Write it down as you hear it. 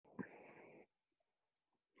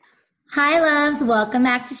Hi, loves. Welcome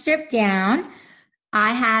back to Strip Down.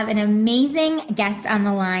 I have an amazing guest on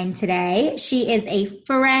the line today. She is a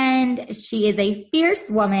friend. She is a fierce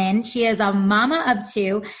woman. She is a mama of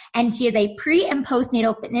two, and she is a pre and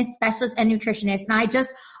postnatal fitness specialist and nutritionist. And I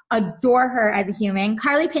just adore her as a human.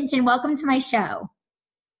 Carly Pinchin, welcome to my show.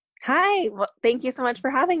 Hi, well, thank you so much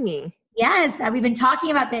for having me. Yes, we've been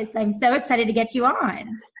talking about this. I'm so excited to get you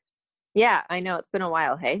on. Yeah, I know it's been a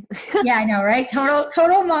while, hey? Yeah, I know, right?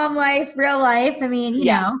 Total mom life, real life. I mean, you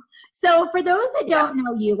Yeah, know. So for those that yeah. don't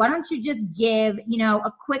know you, why don't you just give,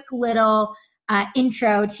 a quick little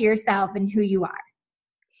intro to yourself and who you are?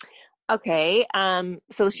 Okay,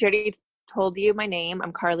 so she already told you my name.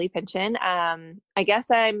 I'm Carly Pinchin. I guess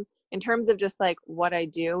in terms of just like what I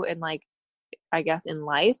do and like, I guess in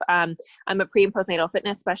life, I'm a pre and postnatal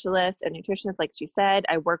fitness specialist and nutritionist, like she said.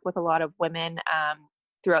 I work with a lot of women,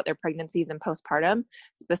 throughout their pregnancies and postpartum,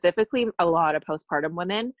 specifically a lot of postpartum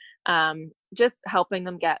women, just helping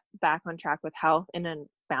them get back on track with health in a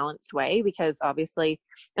balanced way, because obviously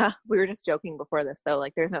we were just joking before this though,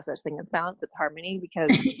 like there's no such thing as balance, it's harmony,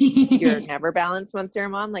 because you're never balanced once you're a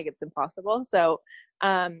mom, like it's impossible. So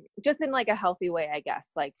just in like a healthy way, I guess.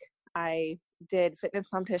 Like I did fitness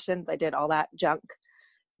competitions, I did all that junk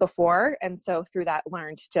before, and so through that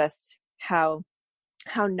learned just how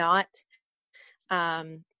not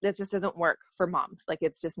this just doesn't work for moms. Like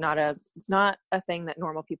it's not a thing that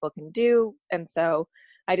normal people can do. And so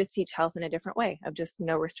I just teach health in a different way of just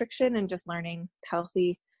no restriction and just learning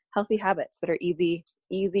healthy habits that are easy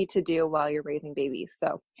to do while you're raising babies.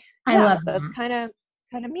 So I yeah, love that's that.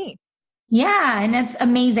 kind of me. Yeah, and that's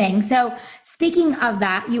amazing. So speaking of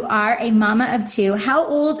that, you are a mama of two. How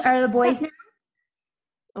old are the Yeah. boys now?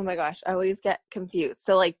 Oh my gosh, I always get confused.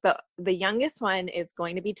 So like the youngest one is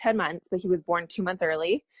going to be 10 months, but he was born 2 months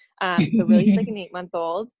early. So really he's like an 8-month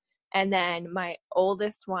old. And then my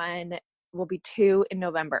oldest one will be 2 in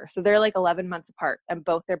November. So they're like 11 months apart, and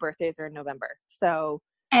both their birthdays are in November. So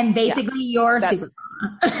And yeah, basically you're super that's,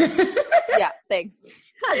 mama. yeah, thanks.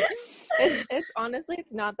 It's honestly,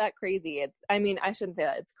 it's not that crazy. I mean, I shouldn't say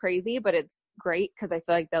that it's crazy, but it's great because I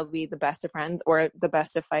feel like they'll be the best of friends or the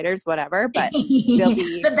best of fighters, whatever, but they'll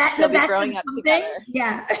be, The they'll be best of growing up something. together.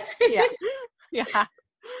 Yeah. Yeah. Yeah,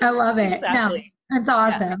 I love it. No, exactly. that's Yeah.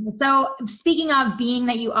 awesome. So, speaking of being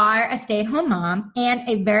that you are a stay-at-home mom and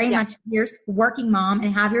a very Yeah. much fierce working mom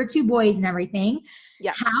and have your two boys and everything,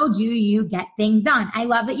 Yeah. how do you get things done? I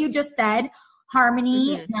love that you just said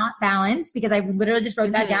harmony, Mhm. not balance, because I literally just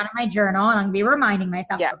wrote that down Mhm. in my journal and I'm going to be reminding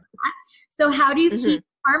myself Yeah. of that. So, how do you Mhm. keep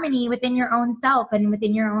harmony within your own self and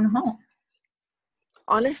within your own home?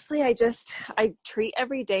 Honestly, I treat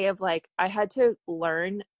every day of like I had to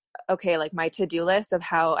learn, okay, like my to-do list of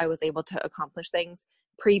how I was able to accomplish things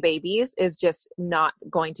pre-babies is just not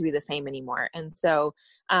going to be the same anymore. And so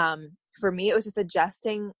for me it was just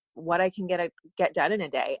adjusting what I can get done in a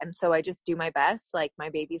day. And so I just do my best. Like my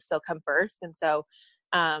babies still come first. And so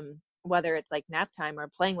whether it's like nap time or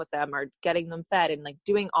playing with them or getting them fed and like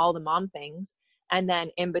doing all the mom things, and then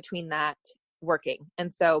in between that working.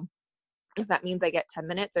 And so if that means I get 10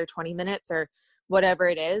 minutes or 20 minutes or whatever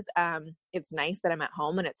it is, it's nice that I'm at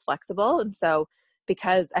home and it's flexible. And so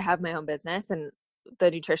because I have my own business and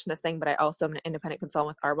the nutritionist thing, but I also am an independent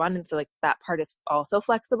consultant with Arbonne. And so like that part is also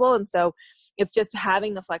flexible. And so it's just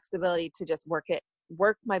having the flexibility to just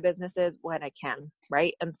work my businesses when I can.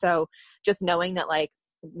 Right. And so just knowing that like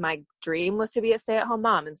my dream was to be a stay-at-home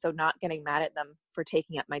mom. And so not getting mad at them for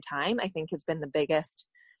taking up my time, I think has been the biggest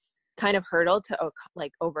kind of hurdle to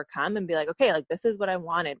like overcome and be like, okay, like this is what I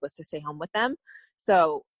wanted, was to stay home with them.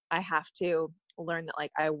 So I have to learn that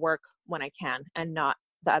like I work when I can and not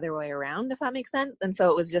the other way around, if that makes sense. And so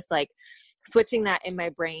it was just like switching that in my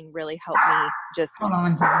brain really helped me just Hold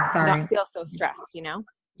on, not sorry. feel so stressed, you know?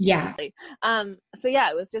 Yeah. So yeah,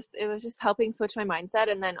 it was just helping switch my mindset,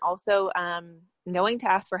 and then also knowing to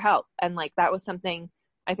ask for help. And like that was something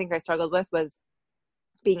I think I struggled with, was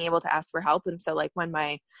being able to ask for help. And so like when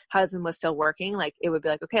my husband was still working, like it would be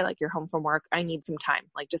like, okay, like you're home from work, I need some time,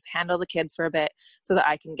 like just handle the kids for a bit so that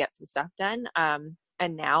I can get some stuff done.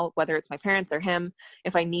 And now whether it's my parents or him,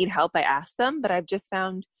 if I need help, I ask them. But I've just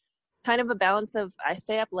found kind of a balance of, I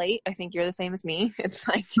stay up late. I think you're the same as me. It's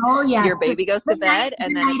like Oh, yes. your baby goes to bed The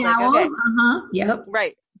and then night it's like, owls. okay, Uh-huh. Yep.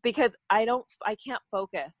 right. Because I can't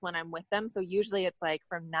focus when I'm with them. So usually it's like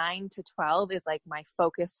from 9 to 12 is like my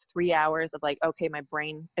focused 3 hours of like, okay, my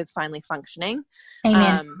brain is finally functioning.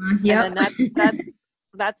 Amen. And then Yep.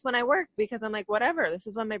 that's when I work, because I'm like, whatever, this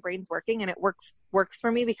is when my brain's working, and it works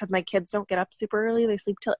for me because my kids don't get up super early. They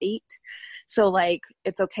sleep till 8. So like,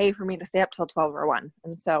 it's okay for me to stay up till 12 or 1.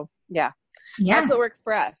 And so, yeah, Yeah. that's what works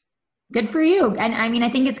for us. Good for you. And I mean, I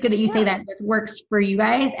think it's good that you say Yeah. that this works for you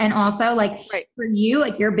guys. And also, like, Right. for you,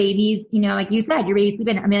 like your babies, you know, like you said, your baby's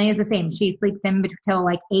sleeping. Amelia's the same. She sleeps in till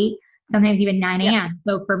like 8, sometimes even 9 Yeah. a.m.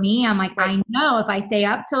 So for me, I'm like, Right. I know if I stay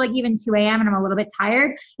up till like even 2 a.m. and I'm a little bit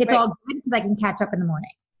tired, it's Right. all good because I can catch up in the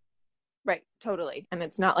morning. Right. Totally. And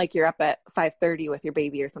it's not like you're up at 5:30 with your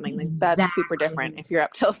baby or something. Like that's super different. Exactly. If you're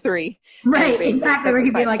up till 3 and your Right, baby wakes exactly. up Where at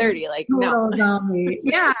you'd be like a 5:30, like no. total zombie.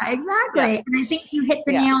 Yeah, Yeah. exactly. And I think you hit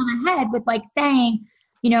the Yeah. nail on the head with like saying,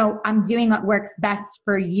 you know, I'm doing what works best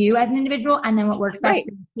for you as an individual and then what works best Right.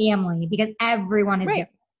 for your family because everyone is Right.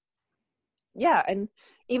 different. Yeah. And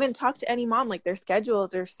even talk to any mom, like their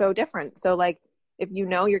schedules are so different. So like if you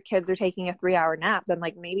know your kids are taking a 3-hour nap, then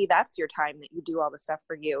like maybe that's your time that you do all the stuff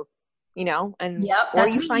for you, you know, and Yep, or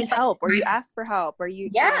that's you me. find help or you ask for help or you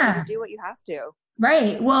Yeah. do what you have to.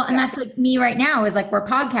 Right. Well, and Yeah. that's like me right now is like we're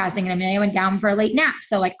podcasting and Amelia went down for a late nap.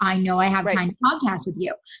 So like I know I have Right. time to podcast with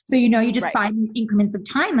you. So you know you just Right. find these increments of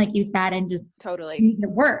time, like you said, and just Totally. make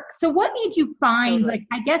it work. So what made you find Totally. like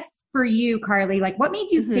I guess for you, Carly, like what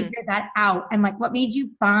made you figure that out and like what made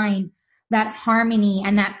you find that harmony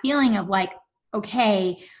and that feeling of like,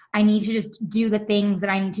 okay, I need to just do the things that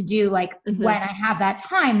I need to do like when I have that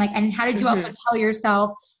time. Like, and how did you also tell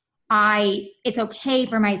yourself it's okay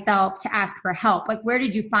for myself to ask for help? Like, where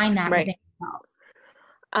did you find that Right. within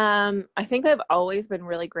yourself? I think I've always been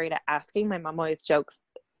really great at asking. My mom always jokes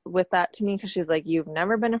with that to me because she's like, you've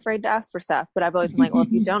never been afraid to ask for stuff. But I've always been like, well,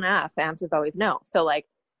 if you don't ask, the answer is always no. So like,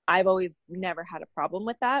 I've always never had a problem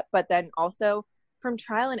with that. But then also from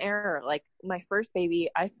trial and error, like my first baby,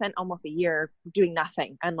 I spent almost a year doing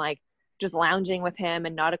nothing and like just lounging with him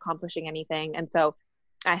and not accomplishing anything. And so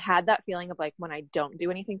I had that feeling of like when I don't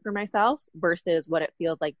do anything for myself versus what it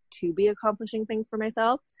feels like to be accomplishing things for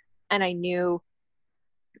myself. And I knew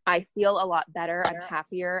I feel a lot better. I'm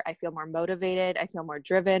happier. I feel more motivated. I feel more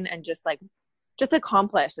driven and just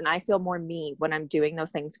accomplished. And I feel more me when I'm doing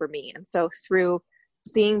those things for me. And so through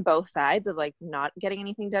seeing both sides of like not getting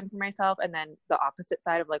anything done for myself and then the opposite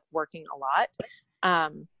side of like working a lot,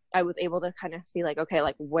 I was able to kind of see like, okay,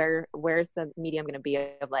 like where's the medium going to be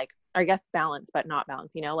of like, or I guess balance, but not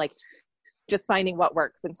balance, you know, like just finding what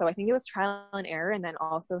works. And so I think it was trial and error. And then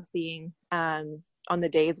also seeing, on the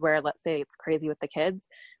days where let's say it's crazy with the kids,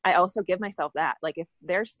 I also give myself that. Like if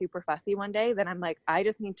they're super fussy one day, then I'm like, I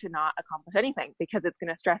just need to not accomplish anything because it's going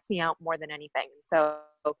to stress me out more than anything. So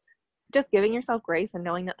just giving yourself grace and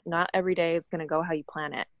knowing that not every day is going to go how you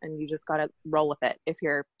plan it. And you just got to roll with it. If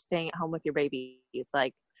you're staying at home with your baby, it's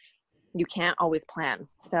like, you can't always plan.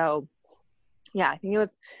 So yeah, I think it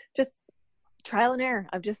was just trial and error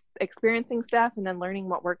of just experiencing stuff and then learning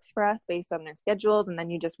what works for us based on their schedules. And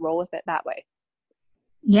then you just roll with it that way.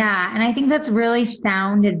 Yeah, and I think that's really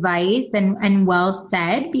sound advice and well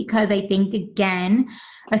said because I think again,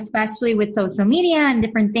 especially with social media and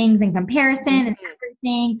different things and comparison and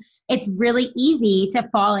everything, it's really easy to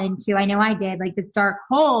fall into, I know I did, like this dark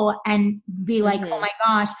hole and be like, oh my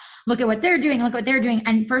gosh, look at what they're doing, look what they're doing.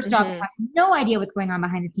 And first off, I have no idea what's going on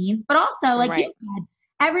behind the scenes, but also like you said,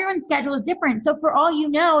 everyone's schedule is different. So for all you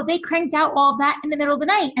know, they cranked out all that in the middle of the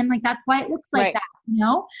night. And like, that's why it looks like that, you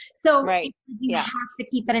know? So you have to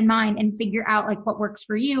keep that in mind and figure out like what works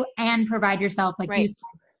for you and provide yourself, like you said,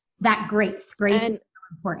 that grace. Grace is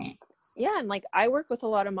so important. Yeah. And like, I work with a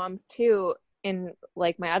lot of moms too in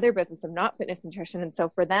like my other business of not fitness nutrition. And so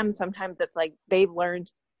for them, sometimes it's like, they've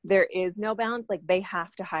learned there is no balance. Like they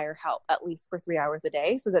have to hire help at least for 3 hours a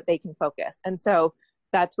day so that they can focus. And so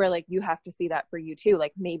that's where like you have to see that for you too.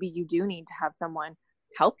 Like maybe you do need to have someone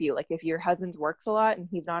help you. Like if your husband works a lot and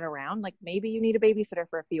he's not around, like maybe you need a babysitter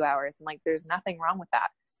for a few hours. And like there's nothing wrong with that,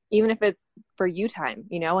 even if it's for you time,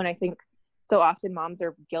 you know? And I think so often moms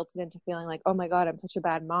are guilted into feeling like, oh my God, I'm such a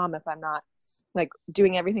bad mom if I'm not like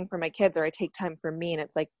doing everything for my kids or I take time for me. And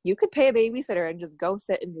it's like you could pay a babysitter and just go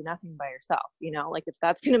sit and do nothing by yourself, you know? Like if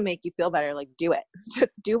that's going to make you feel better, like do it.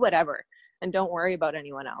 Just do whatever and don't worry about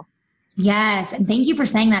anyone else. Yes. And thank you for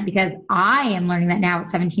saying that because I am learning that now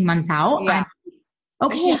at 17 months out. Yeah.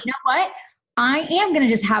 Okay, you know what? I am going to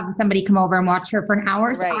just have somebody come over and watch her for an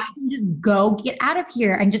hour so I can just go get out of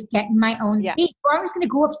here and just get in my own space. Or I'm just going to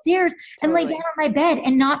go upstairs and lay down on my bed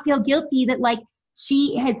and not feel guilty that like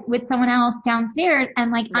she has with someone else downstairs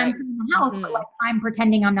and like I'm sitting in the house, but like I'm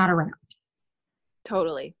pretending I'm not around.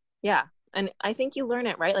 Totally. Yeah. And I think you learn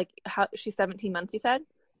it, right? Like how she's 17 months, you said?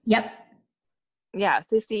 Yep. Yeah.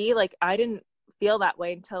 So see, like I didn't feel that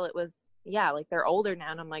way until it was, like they're older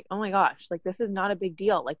now. And I'm like, oh my gosh, like this is not a big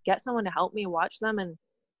deal. Like get someone to help me watch them. And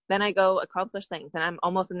then I go accomplish things. And I'm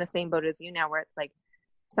almost in the same boat as you now where it's like,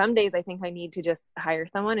 some days I think I need to just hire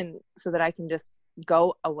someone and so that I can just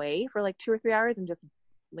go away for like 2 or 3 hours and just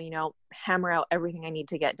hammer out everything I need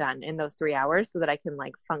to get done in those 3 hours so that I can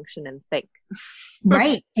like function and think.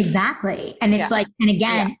 Right. Exactly. And it's like, and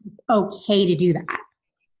again, it's okay to do that.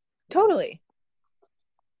 Totally.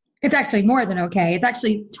 It's actually more than okay. It's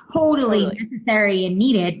actually totally necessary and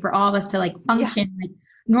needed for all of us to like function like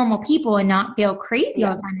normal people and not feel crazy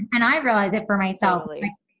all the time. And I realize it for myself. Totally.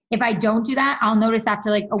 Like, if I don't do that, I'll notice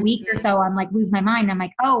after like a week or so, I'm like lose my mind. I'm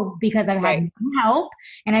like, oh, because I've had no help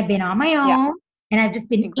and I've been on my own and I've just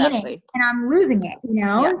been in it and I'm losing it, you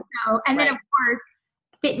know? Yeah. So, and then of course,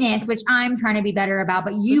 fitness, which I'm trying to be better about,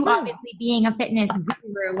 but you obviously being a fitness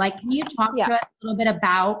guru, like, can you talk to us a little bit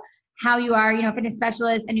about how you are, fitness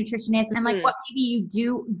specialist and nutritionist and like what maybe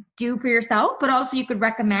you do for yourself, but also you could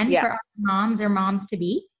recommend for other moms or moms to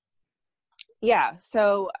be? Yeah.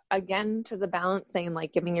 So again, to the balance thing and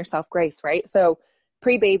like giving yourself grace, right? So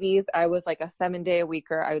pre-babies, I was like a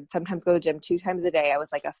 7-day-a-weeker. I would sometimes go to the gym 2 times a day. I was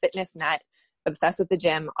like a fitness nut, obsessed with the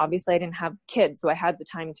gym. Obviously I didn't have kids, so I had the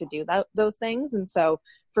time to do those things. And so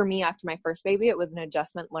for me, after my first baby, it was an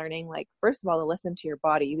adjustment learning, like, first of all, to listen to your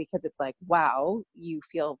body, because it's like, wow, you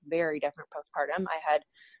feel very different postpartum. I had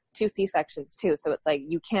 2 C-sections too. So it's like,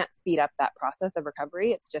 you can't speed up that process of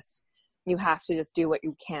recovery. It's just, you have to just do what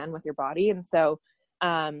you can with your body. And so,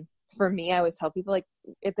 for me, I always tell people, like,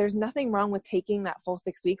 if there's nothing wrong with taking that full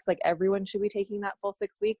 6 weeks, like everyone should be taking that full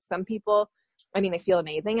 6 weeks. Some people, they feel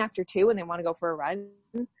amazing after 2 and they want to go for a run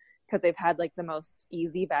because they've had like the most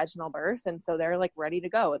easy vaginal birth. And so they're like ready to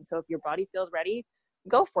go. And so if your body feels ready,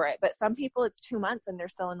 go for it. But some people it's 2 months and they're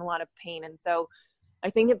still in a lot of pain. And so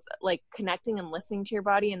I think it's like connecting and listening to your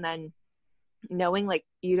body, and then knowing like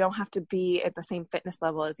you don't have to be at the same fitness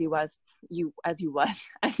level as you were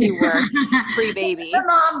pre-baby.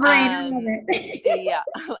 Mom brain, yeah,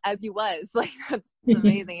 as you was, like, that's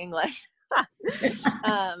amazing English.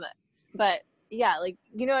 But yeah, like,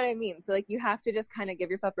 you know what I mean? So like, you have to just kind of give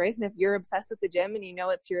yourself grace. And if you're obsessed with the gym and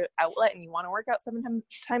it's your outlet and you want to work out 7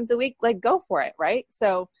 times a week, like, go for it. Right.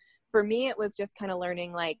 So for me, it was just kind of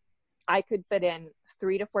learning, like, I could fit in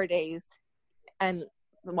 3 to 4 days, and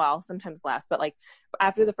well, sometimes less, but like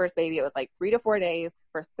after the first baby, it was like 3 to 4 days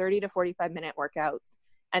for 30 to 45 minute workouts.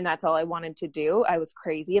 And that's all I wanted to do. I was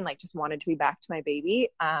crazy and like just wanted to be back to my baby.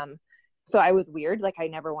 So I was weird. Like, I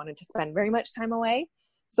never wanted to spend very much time away.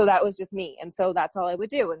 So that was just me. And so that's all I would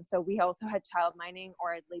do. And so we also had child minding,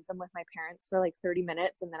 or I'd leave them with my parents for like 30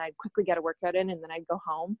 minutes and then I'd quickly get a workout in and then I'd go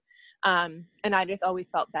home. And I just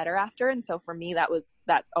always felt better after. And so for me,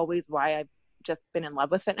 that's always why I've just been in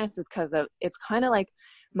love with fitness, is because it's kind of like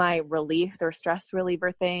my release or stress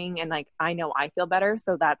reliever thing. And like, I know I feel better.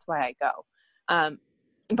 So that's why I go.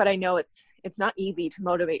 But I know it's not easy to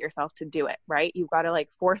motivate yourself to do it, right? You've got to like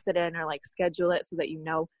force it in or like schedule it so that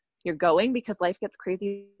you're going, because life gets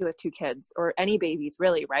crazy with 2 kids or any babies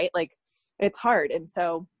really, right? Like, it's hard. And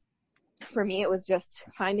so for me, it was just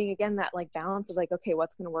finding again that like balance of like, okay,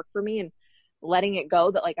 what's going to work for me, and letting it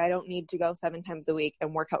go that like, I don't need to go 7 times a week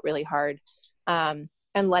and work out really hard. And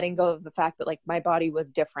letting go of the fact that like my body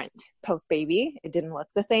was different post baby. It didn't look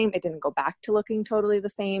the same. It didn't go back to looking totally the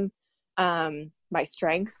same. My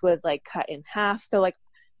strength was like cut in half. So like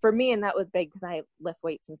for me, and that was big because I lift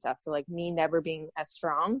weights and stuff. So like me never being as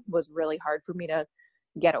strong was really hard for me to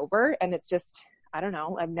get over. And it's just, I don't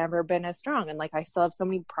know, I've never been as strong. And like, I still have so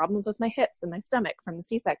many problems with my hips and my stomach from the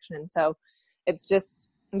C-section. And so it's just,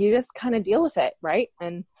 you just kind of deal with it. Right.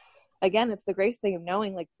 And again, it's the grace thing of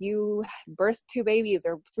knowing like you birthed 2 babies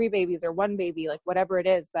or 3 babies or 1 baby, like whatever it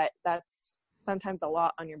is, that's sometimes a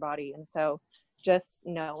lot on your body. And so just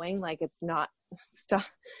knowing like it's not it's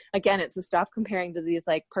to stop comparing to these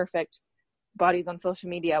like perfect bodies on social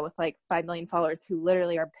media with like 5 million followers who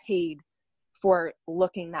literally are paid for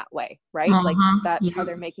looking that way, right? Like that's how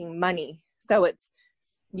they're making money. So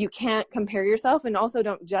you can't compare yourself, and also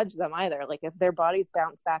don't judge them either. Like if their bodies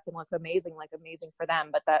bounce back and look amazing, like amazing for them,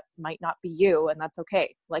 but that might not be you, and that's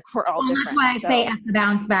okay. Like we're all different. That's why I say F the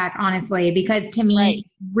bounce back, honestly, because to me,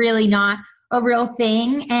 really not a real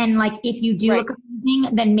thing. And like, if you do look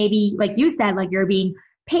amazing, then maybe like you said, like you're being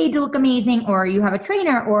paid to look amazing, or you have a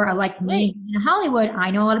trainer, or like me in Hollywood,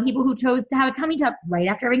 I know a lot of people who chose to have a tummy tuck right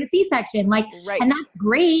after having a C-section, like, and that's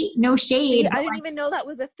great. No shade. See, I didn't even know that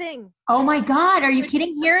was a thing. Oh my God. Are you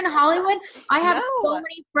kidding? Here in Hollywood, I have so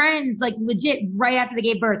many friends, like legit right after they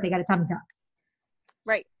gave birth, they got a tummy tuck.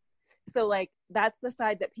 Right. So like, that's the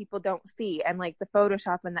side that people don't see, and like the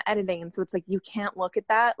Photoshop and the editing. And so it's like, you can't look at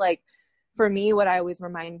that. Like for me, what I always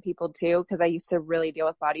remind people too, cause I used to really deal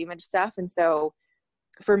with body image stuff. And so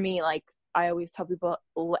for me, like I always tell people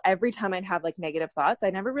every time I'd have like negative thoughts, I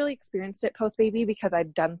never really experienced it post baby because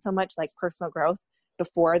I'd done so much like personal growth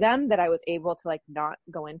before them that I was able to like not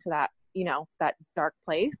go into that you know, that dark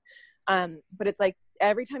place. But it's like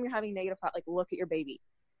every time you're having negative thought, like look at your baby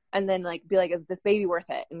and then like be like, is this baby worth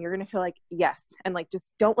it? And you're going to feel like, yes. And like,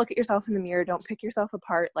 just don't look at yourself in the mirror. Don't pick yourself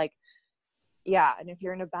apart. Like, yeah. And if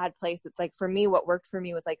you're in a bad place, it's like, for me, what worked for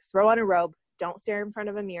me was like, throw on a robe, don't stare in front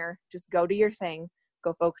of a mirror, just go do your thing,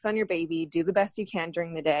 go focus on your baby, do the best you can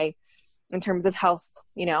during the day. In terms of health,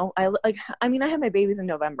 you know, I had my babies in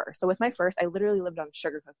November. So with my first, I literally lived on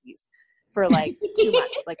sugar cookies for like 2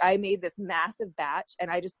 months. Like I made this massive batch and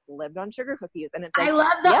I just lived on sugar cookies. And it's like, I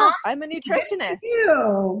love that. yeah, I'm a nutritionist.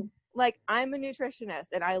 You. Like I'm a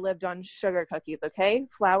nutritionist and I lived on sugar cookies. Okay.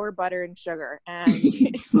 Flour, butter, and sugar. And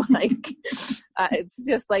like, it's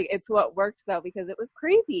just like, it's what worked though, because it was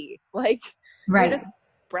crazy. Like, right. You're just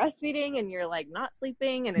breastfeeding and you're like not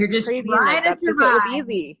sleeping and you're it's just crazy. And like, that's just what was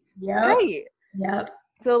easy. Yep. Right. Yep.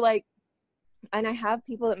 So like, and I have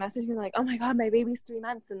people that message me like, oh my God, my baby's 3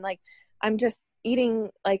 months. And like, I'm just eating,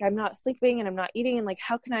 like, I'm not sleeping and I'm not eating. And like,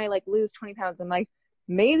 how can I like lose 20 pounds? I'm like,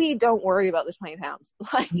 maybe don't worry about the 20 pounds.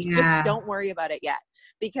 Like, just don't worry about it yet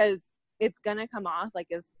because it's going to come off. Like,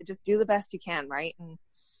 just do the best you can. Right. And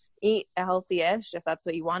eat a healthy-ish if that's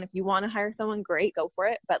what you want. If you want to hire someone, great, go for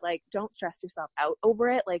it. But like, don't stress yourself out over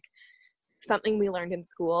it. Like something we learned in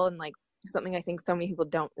school and like something I think so many people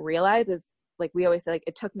don't realize is like, we always say like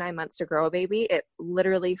it took 9 months to grow a baby. It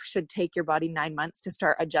literally should take your body 9 months to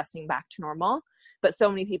start adjusting back to normal. But so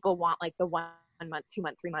many people want like the 1 month, 2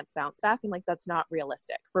 month, 3 months bounce back. And like, that's not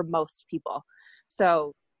realistic for most people.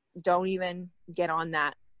 So don't even get on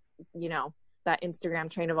that, you know, that Instagram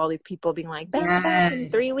train of all these people being like, back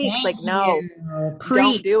in 3 weeks. Like, no,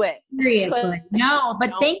 don't do it. Seriously. No,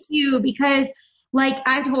 but thank you because like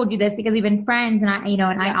I've told you this because we've been friends and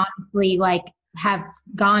I honestly like have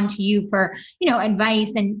gone to you for, you know,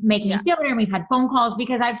 advice and making me feel better. And we've had phone calls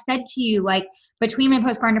because I've said to you, like between my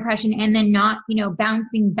postpartum depression and then not, you know,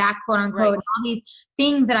 bouncing back, quote unquote, all these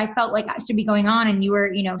things that I felt like I should be going on. And you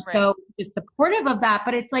were, you know, so just supportive of that.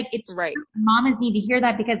 But it's like, it's true. Mamas need to hear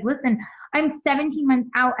that because listen, I'm 17 months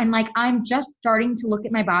out and like, I'm just starting to look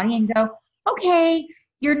at my body and go, okay,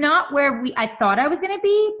 you're not where I thought I was going to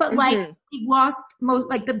be, but like we've lost most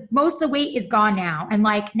of the weight is gone now. And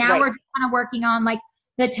like, now we're just kind of working on like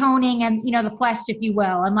the toning and, you know, the flesh, if you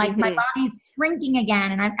will. And like, my body's shrinking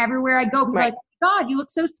again. And I'm everywhere I go, people are like, God, you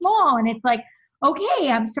look so small. And it's like, okay,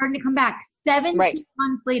 I'm starting to come back 17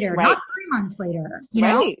 months later, not 3 months later, you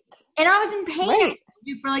know? And I was in pain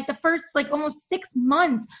for like the first, like almost 6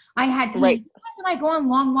 months I had pain. When I go on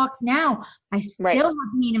long walks now, I still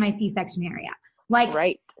have pain in my C-section area.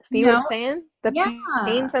 Like, see what I'm saying? The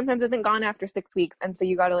pain sometimes isn't gone after 6 weeks. And so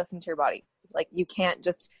you got to listen to your body. Like you can't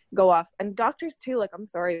just go off, and doctors too, like, I'm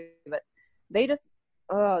sorry, but they just,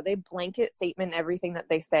 they blanket statement everything that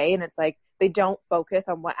they say. And it's like, they don't focus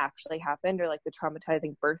on what actually happened or like the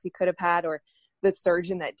traumatizing birth you could have had or the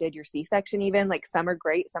surgeon that did your C-section. Even like some are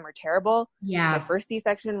great, some are terrible. My first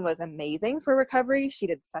C-section was amazing for recovery. She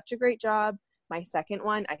did such a great job. My second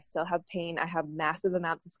one, I still have pain. I have massive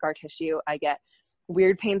amounts of scar tissue. I get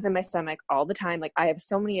weird pains in my stomach all the time. Like I have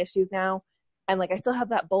so many issues now. And like, I still have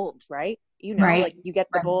that bulge, right? You know, like you get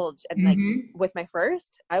the bulge. And like with my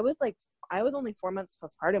first, I was only 4 months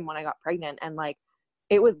postpartum when I got pregnant and like,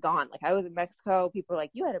 it was gone. Like I was in Mexico. People were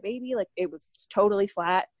like, you had a baby. Like it was totally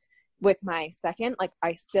flat. With my second, like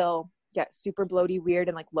I still get super bloaty, weird,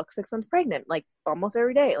 and like look 6 months pregnant, like almost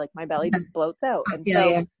every day. Like my belly just bloats out. And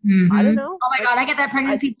so I don't know. Oh my God, I get that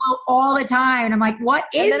pregnancy bloat all the time. And I'm like, what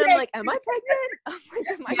is it? And then I'm like, am I pregnant?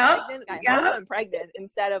 Am I pregnant? I hope I'm pregnant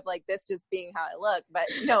instead of like this just being how I look. But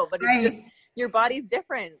no, but it's just your body's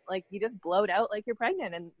different. Like you just bloat out like you're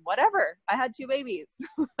pregnant and whatever. I had 2 babies.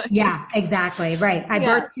 Yeah, exactly. Right. I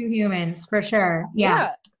birthed 2 humans for sure.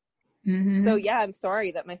 Yeah. So I'm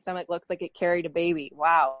sorry that my stomach looks like it carried a baby.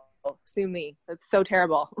 Wow. Sue me. That's so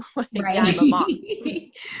terrible. Yeah, I'm a mom.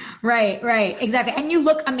 Right. Exactly. And you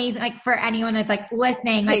look amazing. Like for anyone that's like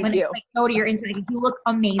listening, like when they like, go to your Instagram, you look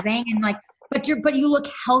amazing. And like, but you look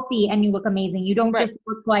healthy and you look amazing. You don't just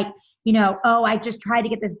look like, you know, oh, I just tried to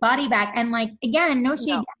get this body back. And like, again, no shade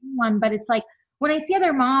to anyone, but it's like when I see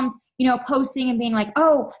other moms, you know, posting and being like,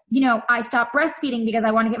 oh, you know, I stopped breastfeeding because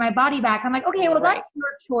I want to get my body back. I'm like, okay, well, that's your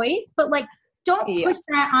choice. But like, don't push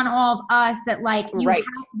that on all of us that like, you have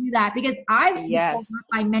to do that because I've been told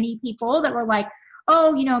by many people that were like,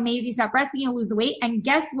 oh, you know, maybe if you stop breastfeeding, you'll lose the weight. And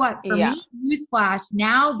guess what? For me, newsflash,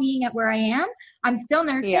 now being at where I am, I'm still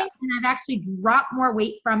nursing and I've actually dropped more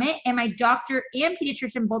weight from it. And my doctor and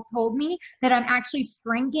pediatrician both told me that I'm actually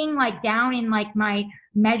shrinking like down in like my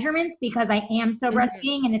measurements because I am still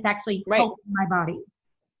breastfeeding and it's actually helping my body.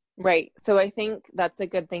 Right. So I think that's a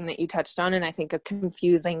good thing that you touched on. And I think a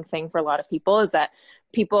confusing thing for a lot of people is that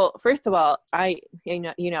people, first of all, you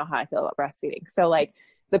know how I feel about breastfeeding. So like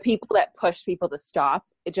the people that push people to stop,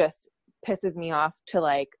 it just pisses me off to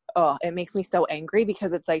like, oh, it makes me so angry,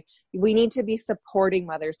 because it's like, we need to be supporting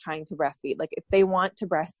mothers trying to breastfeed. Like if they want to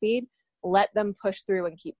breastfeed, let them push through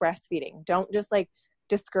and keep breastfeeding. Don't just like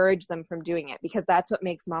discourage them from doing it, because that's what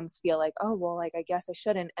makes moms feel like, oh, well, like, I guess I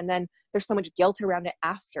shouldn't. And then there's so much guilt around it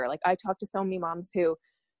after. Like I talk to so many moms who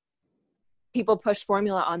people push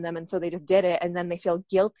formula on them, and so they just did it, and then they feel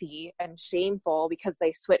guilty and shameful because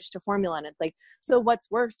they switched to formula. And it's like, so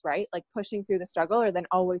what's worse, right? Like pushing through the struggle, or then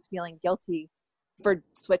always feeling guilty for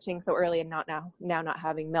switching so early and now not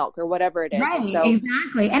having milk or whatever it is. Right, so,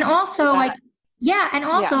 exactly. And also like, yeah. And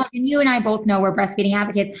also, Yeah. and you and I both know we're breastfeeding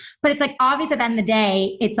advocates, but it's like, obvious at the end of the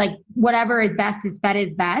day, it's like whatever is best is fed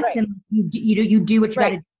is best. Right. And you do what you got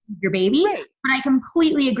to do with your baby. Right. But I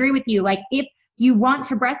completely agree with you. Like if you want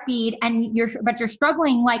to breastfeed and you're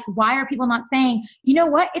struggling, like, why are people not saying, you know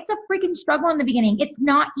what? It's a freaking struggle in the beginning. It's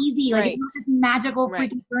not easy. Like it's not this magical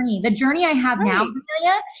freaking journey. The journey I have now,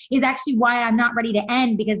 Amelia, is actually why I'm not ready to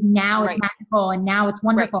end, because now it's magical and now it's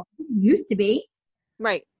wonderful. It used to be.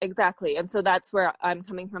 Right, exactly. And so that's where I'm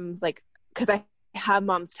coming from, is like, because I have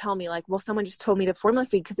moms tell me like, well, someone just told me to formula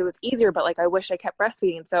feed because it was easier, but like, I wish I kept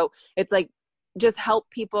breastfeeding. And so it's like, just help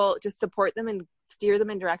people, just support them and steer them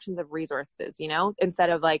in directions of resources, you know, instead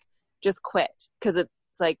of like, just quit. Cause it's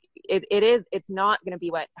like, it's not going to be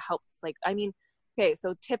what helps. Like, I mean, okay,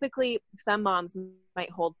 so typically some moms might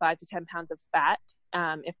hold 5 to 10 pounds of fat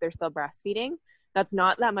if they're still breastfeeding. That's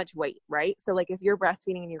not that much weight, right? So like if you're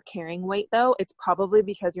breastfeeding and you're carrying weight though, it's probably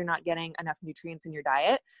because you're not getting enough nutrients in your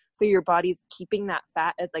diet. So your body's keeping that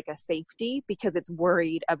fat as like a safety, because it's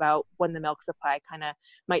worried about when the milk supply kind of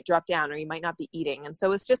might drop down or you might not be eating. And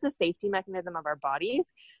so it's just a safety mechanism of our bodies.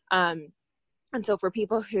 And so for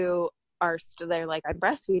people who are they're like, I'm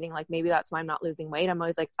breastfeeding, like maybe that's why I'm not losing weight. I'm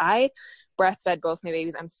always like, I breastfed both my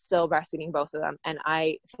babies. I'm still breastfeeding both of them. And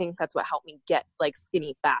I think that's what helped me get like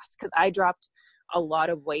skinny fast, because I dropped a lot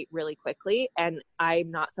of weight really quickly, and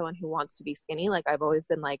I'm not someone who wants to be skinny. Like I've always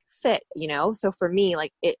been like fit, you know? So for me,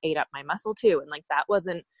 like it ate up my muscle too. And like, that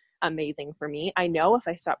wasn't amazing for me. I know if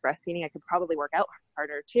I stopped breastfeeding, I could probably work out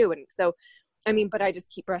harder too. And so, I mean, but I just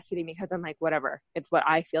keep breastfeeding because I'm like, whatever, it's what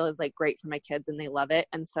I feel is like great for my kids and they love it.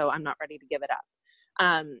 And so I'm not ready to give it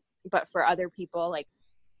up. But for other people, like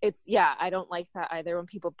I don't like that either. When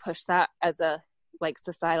people push that as a like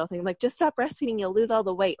societal thing, like just stop breastfeeding, you'll lose all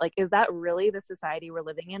the weight. Like, is that really the society we're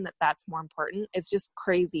living in, that's more important? It's just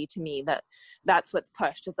crazy to me that that's what's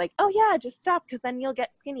pushed. It's like, oh yeah, just stop, because then you'll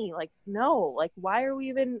get skinny. Like, no, like why are we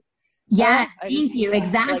even Thank you.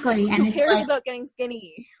 Exactly. Like, and who cares about getting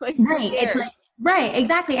skinny? Like, right. It's like, right.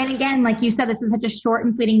 Exactly. And again, like you said, this is such a short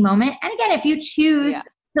and fleeting moment. And again, if you choose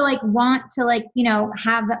to like want to like, you know,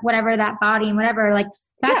 have whatever that body and whatever, like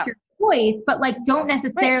that's your choice, but like don't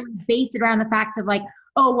necessarily base it around the fact of like,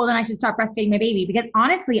 oh, well then I should stop breastfeeding my baby. Because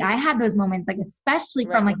honestly, I had those moments, like especially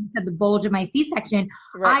from like you said, the bulge of my C-section.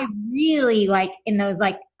 I really like in those,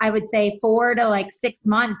 like I would say 4 to like 6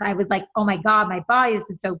 months, I was like, oh my God, my body, this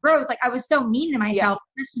is so gross. Like I was so mean to myself,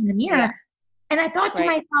 especially in the mirror. And I thought to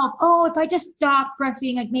myself, oh, if I just stop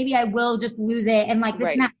breastfeeding, like maybe I will just lose it. And like this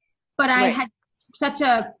and that. But I had such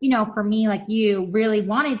a, you know, for me, like you really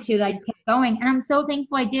wanted to, that I just kept going. And I'm so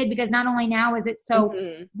thankful I did, because not only now is it so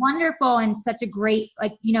wonderful and such a great,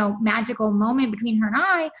 like, you know, magical moment between her and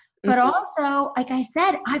I, but also, like I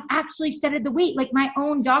said, I've actually shedded the weight. Like my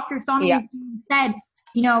own doctor saw me and said,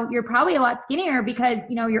 you know, you're probably a lot skinnier because,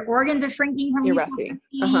 you know, your organs are shrinking from you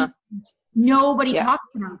breastfeeding. Nobody talks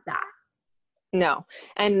about that. No.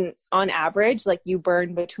 And on average, like you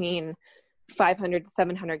burn between 500 to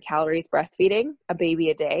 700 calories breastfeeding a baby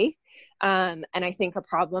a day. And I think a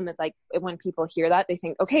problem is like when people hear that, they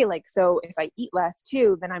think, okay, like, so if I eat less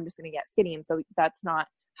too, then I'm just going to get skinny. And so that's not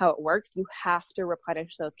how it works. You have to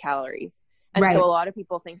replenish those calories. And so a lot of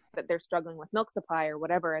people think that they're struggling with milk supply or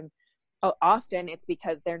whatever. And often it's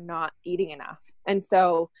because they're not eating enough. And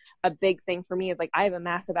so a big thing for me is like, I have a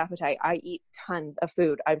massive appetite. I eat tons of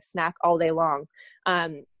food. I snack all day long.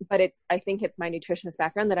 But I think it's my nutritionist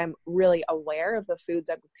background that I'm really aware of the foods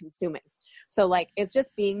I'm consuming. So like, it's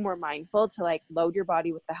just being more mindful to like load your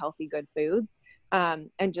body with the healthy, good foods. And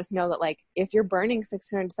just know that like, if you're burning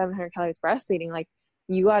 600 to 700 calories breastfeeding, like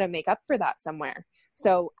you got to make up for that somewhere.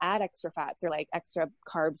 So add extra fats or like extra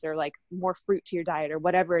carbs or like more fruit to your diet or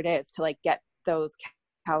whatever it is to like get those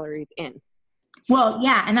calories in. Well,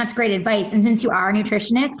 yeah. And that's great advice. And since you are a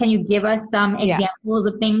nutritionist, can you give us some examples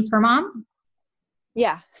of things for moms?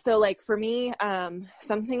 Yeah. So like for me,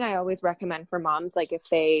 something I always recommend for moms, like if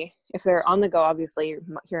they're on the go, obviously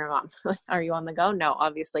you're a mom. Are you on the go? No,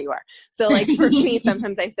 obviously you are. So like for me,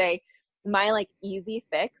 sometimes I say my like easy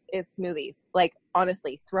fix is smoothies. Like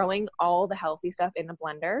honestly, throwing all the healthy stuff in a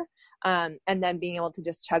blender, and then being able to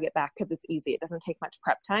just chug it back because it's easy. It doesn't take much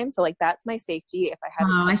prep time. So like that's my safety if I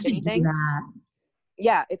haven't Oh, I cooked should do anything. that.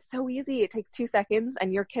 Yeah, it's so easy. It takes 2 seconds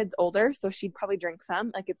and your kid's older, so she'd probably drink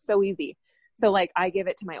some. Like it's so easy. So like I give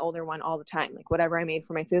it to my older one all the time. Like whatever I made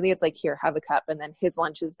for my smoothie, it's like, here, have a cup. And then his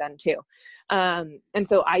lunch is done too. And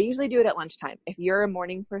so I usually do it at lunchtime. If you're a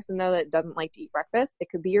morning person though, that doesn't like to eat breakfast, it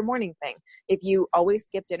could be your morning thing. If you always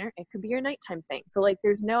skip dinner, it could be your nighttime thing. So like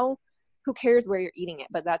there's no, who cares where you're eating it,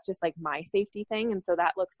 but that's just like my safety thing. And so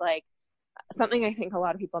that looks like something I think a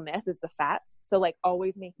lot of people miss is the fats. So like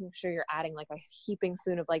always making sure you're adding like a heaping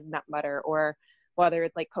spoon of like nut butter, or whether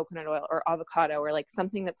it's like coconut oil or avocado or like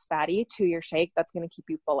something that's fatty to your shake that's going to keep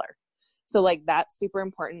you fuller. So like that's super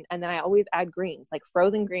important. And then I always add greens, like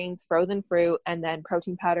frozen greens, frozen fruit, and then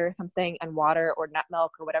protein powder or something, and water or nut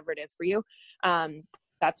milk or whatever it is for you.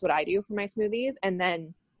 That's what I do for my smoothies. And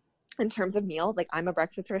then in terms of meals, like I'm a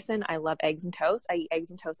breakfast person. I love eggs and toast. I eat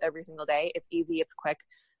eggs and toast every single day. It's easy. It's quick.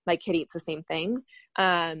 My kid eats the same thing.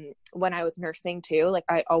 When I was nursing too, like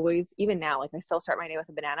I always, even now, like I still start my day with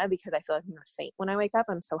a banana because I feel like I'm gonna faint when I wake up.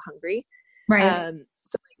 I'm so hungry. Right.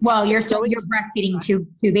 So Well, you're breastfeeding two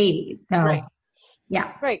babies. So right.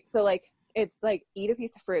 Yeah. Right. So like, it's like eat a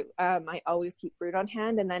piece of fruit. I always keep fruit on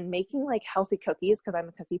hand, and then making like healthy cookies, cause I'm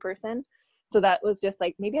a cookie person. So that was just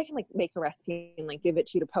like, maybe I can like make a recipe and like give it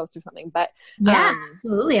to you to post or something. But yeah,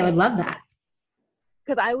 absolutely. I would love that.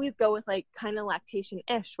 Because I always go with like kind of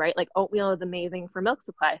lactation-ish, right? Like oatmeal is amazing for milk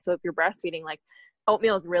supply. So if you're breastfeeding, like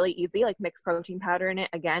oatmeal is really easy, like mix protein powder in it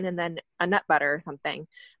again, and then a nut butter or something.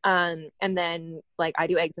 And then like I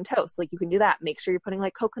do eggs and toast. Like you can do that. Make sure you're putting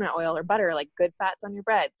like coconut oil or butter, like good fats on your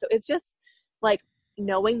bread. So it's just like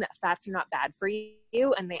knowing that fats are not bad for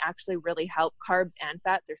you, and they actually really help. Carbs and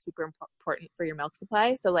fats are super important for your milk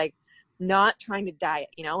supply. So like not trying to diet,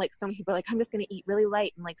 you know, like some people are like, I'm just going to eat really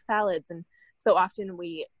light and like salads. And so often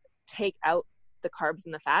we take out the carbs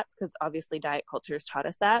and the fats because obviously diet culture has taught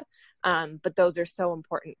us that. But those are so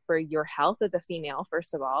important for your health as a female,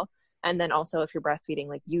 first of all. And then also if you're breastfeeding,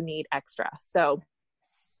 like you need extra. So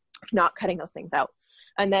not cutting those things out.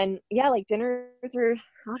 And then, yeah, like dinners are,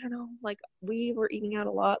 I don't know, like we were eating out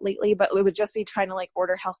a lot lately, but it would just be trying to like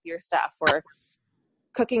order healthier stuff, or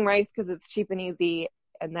cooking rice because it's cheap and easy.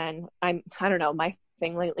 And then I don't know, my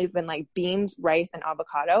thing lately has been like beans, rice, and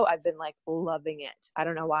avocado. I've been like loving it. I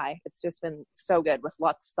don't know why. It's just been so good with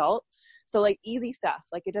lots of salt. So like easy stuff.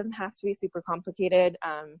 Like it doesn't have to be super complicated.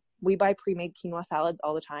 We buy pre-made quinoa salads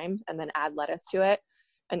all the time and then add lettuce to it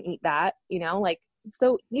and eat that, you know, like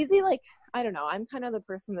so easy. Like, I don't know. I'm kind of the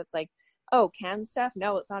person that's like, oh, canned stuff.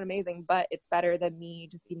 No, it's not amazing, but it's better than me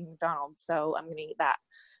just eating McDonald's. So I'm going to eat that.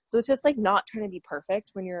 So it's just like not trying to be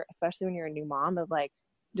perfect especially when you're a new mom, of like,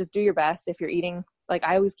 just do your best. If you're eating, like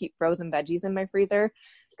I always keep frozen veggies in my freezer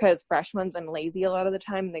because fresh ones I'm lazy a lot of the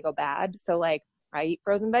time and they go bad. So like I eat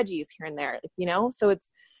frozen veggies here and there, you know? So it's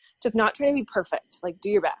just not trying to be perfect. Like do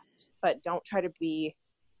your best, but don't try to be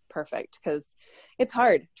perfect because it's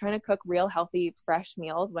hard. Trying to cook real healthy, fresh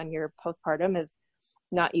meals when you're postpartum is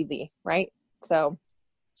not easy. Right. So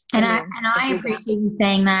And I appreciate you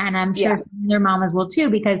saying that. And I'm sure some other mamas will too,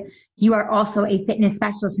 because you are also a fitness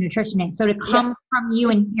specialist and nutritionist. So to come from you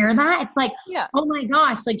and hear that, it's like, oh my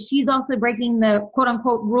gosh, like she's also breaking the quote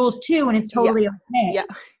unquote rules too. And it's totally okay. Yeah.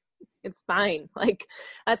 It's fine. Like,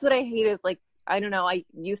 that's what I hate is like, I don't know. I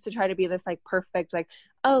used to try to be this like perfect, like,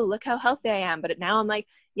 oh, look how healthy I am. But now I'm like,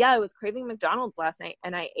 yeah, I was craving McDonald's last night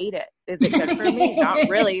and I ate it. Is it good for me? Not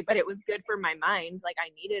really, but it was good for my mind. Like I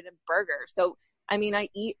needed a burger. So I mean, I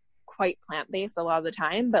eat quite plant-based a lot of the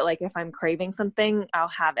time, but like if I'm craving something, I'll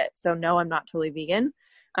have it. So no, I'm not totally vegan.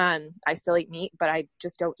 I still eat meat, but I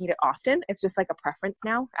just don't eat it often. It's just like a preference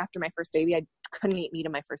now. After my first baby, I couldn't eat meat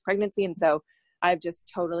in my first pregnancy. And so I've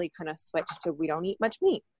just totally kind of switched to, we don't eat much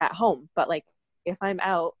meat at home, but like if I'm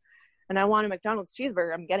out and I want a McDonald's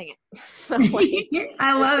cheeseburger, I'm getting it. So like,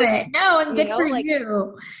 I love it. No, and good for like,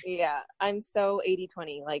 you. Yeah. I'm so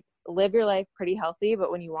 80-20, like live your life pretty healthy,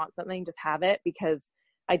 but when you want something, just have it, because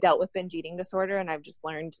I dealt with binge eating disorder and I've just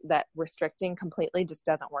learned that restricting completely just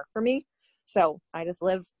doesn't work for me. So I just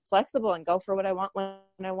live flexible and go for what I want when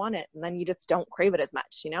I want it. And then you just don't crave it as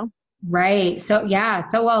much, you know? Right. So yeah,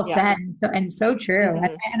 so well said and so true.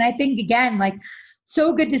 Mm-hmm. And I think again, like,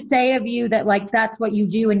 so good to say of you that like, that's what you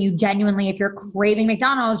do. And you genuinely, if you're craving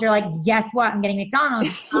McDonald's, you're like, guess what? I'm getting McDonald's.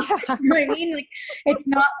 You know what I mean? Like, it's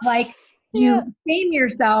not like you Yeah. shame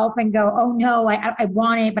yourself and go, oh no, I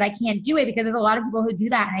want it, but I can't do it, because there's a lot of people who do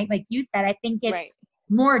that. And like you said, I think it's Right.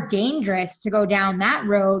 more dangerous to go down that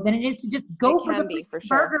road than it is to just It go for the can be, for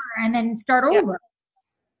sure. burger and then start Yep. over.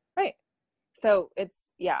 Right. So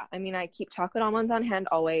it's, yeah, I mean, I keep chocolate almonds on hand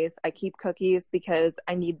always. I keep cookies because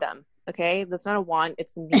I need them. Okay. That's not a want.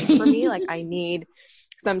 It's a need for me. Like I need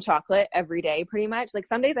some chocolate every day, pretty much. Like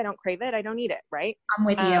some days I don't crave it. I don't eat it. Right. I'm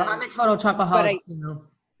with you. I'm a total But chocoholic.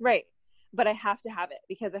 right. But I have to have it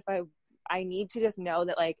because if I need to just know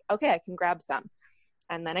that like, okay, I can grab some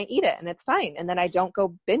and then I eat it and it's fine. And then I don't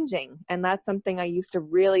go binging. And that's something I used to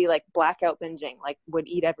really like blackout binging, like would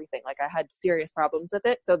eat everything. Like I had serious problems with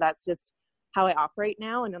it. So that's just how I operate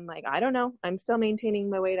now. And I'm like, I don't know. I'm still maintaining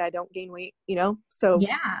my weight. I don't gain weight, you know? So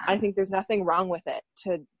Yeah. I think there's nothing wrong with it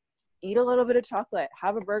to eat a little bit of chocolate,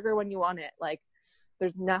 have a burger when you want it. Like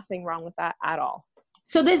there's nothing wrong with that at all.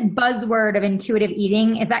 So this buzzword of intuitive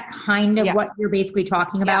eating, is that kind of what you're basically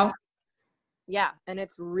talking about? Yeah. And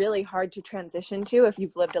it's really hard to transition to if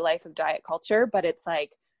you've lived a life of diet culture, but it's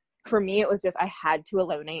like, for me, it was just, I had to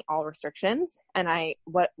eliminate all restrictions. And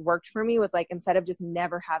what worked for me was like, instead of just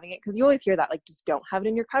never having it, because you always hear that, like, just don't have it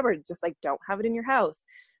in your cupboard, just like, don't have it in your house.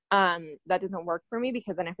 That doesn't work for me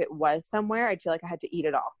because then if it was somewhere, I'd feel like I had to eat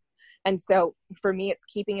it all. And so for me, it's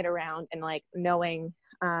keeping it around and like knowing,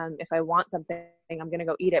 if I want something, I'm going to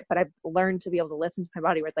go eat it. But I've learned to be able to listen to my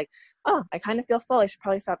body where it's like, oh, I kind of feel full. I should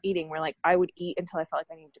probably stop eating. Where like, I would eat until I felt like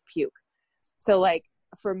I needed to puke. So like,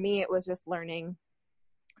 for me, it was just learning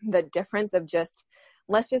the difference of just,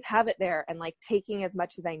 let's just have it there and like taking as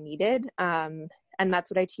much as I needed. And that's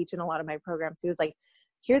what I teach in a lot of my programs. It was like,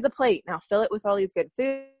 here's a plate. Now fill it with all these good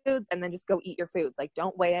foods and then just go eat your foods. Like,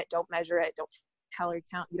 don't weigh it. Don't measure it. Don't calorie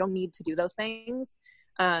count. You don't need to do those things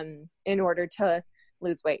in order to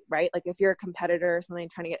lose weight, right? Like if you're a competitor or something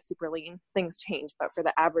trying to get super lean, things change. But for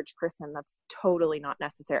the average person, that's totally not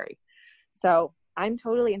necessary. So I'm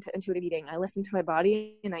totally into intuitive eating. I listen to my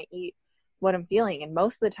body and I eat what I'm feeling. And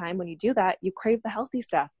most of the time when you do that, you crave the healthy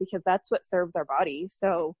stuff because that's what serves our body.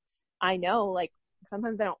 So I know like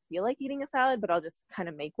sometimes I don't feel like eating a salad, but I'll just kind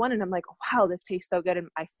of make one. And I'm like, wow, this tastes so good. And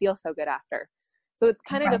I feel so good after. So it's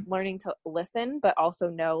kind of just learning to listen, but also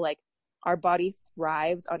know like our body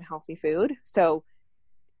thrives on healthy food. So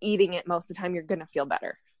eating it most of the time, you're going to feel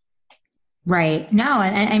better. Right. No,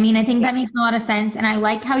 I mean, I think that makes a lot of sense. And I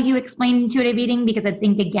like how you explain intuitive eating because I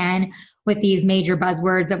think, again, with these major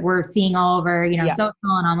buzzwords that we're seeing all over, social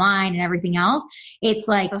and online and everything else, it's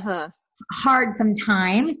like hard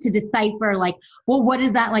sometimes to decipher like, well, what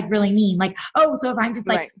does that like really mean? Like, oh, so if I'm just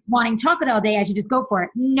like wanting chocolate all day, I should just go for it.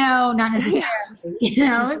 No, not necessarily,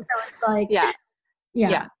 So it's like,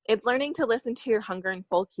 yeah. It's learning to listen to your hunger and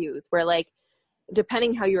full cues where like,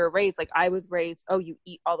 depending how you were raised, like I was raised, oh, you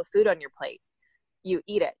eat all the food on your plate. You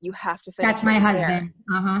eat it. You have to finish. That's my husband.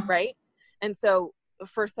 Right. And so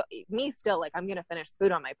for me still, like I'm going to finish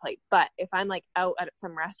food on my plate. But if I'm like out at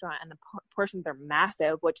some restaurant and the portions are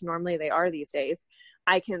massive, which normally they are these days,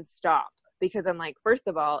 I can stop because I'm like, first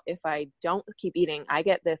of all, if I don't keep eating, I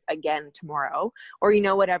get this again tomorrow or,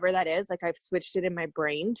 whatever that is. Like I've switched it in my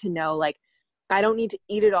brain to know like, I don't need to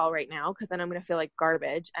eat it all right now because then I'm going to feel like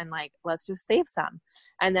garbage and like, let's just save some.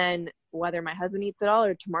 And then whether my husband eats it all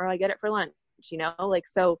or tomorrow I get it for lunch, like,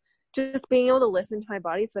 so just being able to listen to my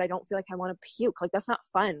body so I don't feel like I want to puke. Like that's not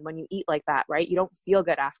fun when you eat like that, right? You don't feel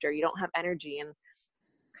good after, you don't have energy and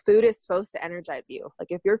food is supposed to energize you. Like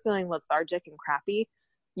if you're feeling lethargic and crappy,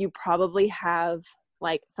 you probably have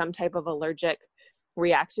like some type of allergic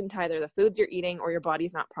reaction to either the foods you're eating or your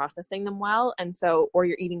body's not processing them well. And so, or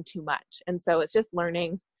you're eating too much. And so it's just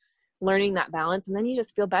learning that balance. And then you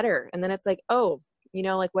just feel better. And then it's like, oh,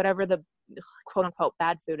 like whatever the quote unquote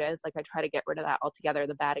bad food is, like I try to get rid of that altogether,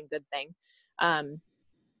 the bad and good thing.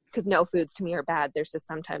 Cause no foods to me are bad. There's just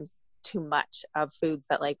sometimes too much of foods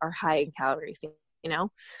that like are high in calories,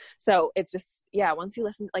 So it's just, once you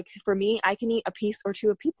listen, like for me, I can eat a piece or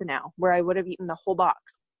two of pizza now where I would have eaten the whole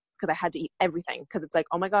box. Because I had to eat everything because it's like,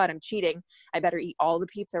 oh my God, I'm cheating. I better eat all the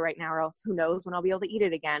pizza right now or else who knows when I'll be able to eat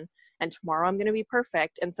it again. And tomorrow I'm going to be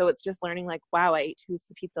perfect. And so it's just learning like, wow, I ate 2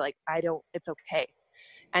 pieces of pizza. Like it's okay.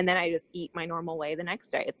 And then I just eat my normal way the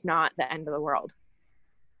next day. It's not the end of the world.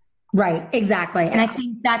 Right. Exactly. And I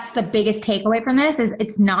think that's the biggest takeaway from this is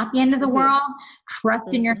it's not the end of the world.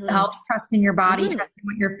 Trust in yourself, trust in your body, trust in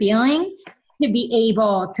what you're feeling to be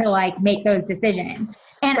able to like make those decisions.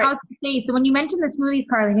 And I was going to say, so when you mentioned the smoothies,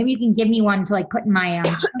 Carly, maybe you can give me one to like put in my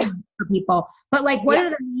for people. But like, what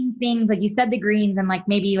are the main things? Like you said, the greens and like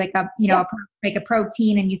maybe like a like a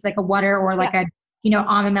protein and use like a water or like a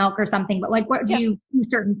almond milk or something. But like, what do you do?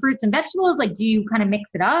 Certain fruits and vegetables? Like, do you kind of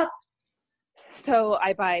mix it up? So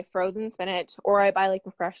I buy frozen spinach, or I buy like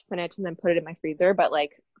the fresh spinach and then put it in my freezer. But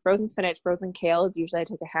like frozen spinach, frozen kale is usually I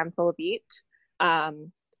take a handful of each.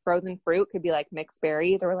 Frozen fruit could be like mixed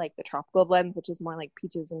berries or like the tropical blends, which is more like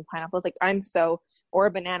peaches and pineapples. Like or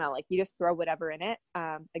a banana, like you just throw whatever in it.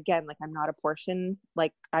 Again, like I'm not a portion,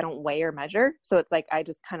 like I don't weigh or measure. So it's like, I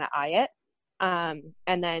just kind of eye it.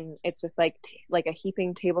 And then it's just like a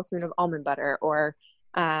heaping tablespoon of almond butter, or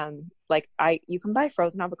you can buy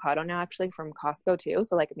frozen avocado now actually from Costco too.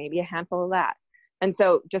 So like maybe a handful of that. And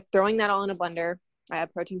so just throwing that all in a blender, I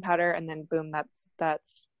add protein powder, and then boom, that's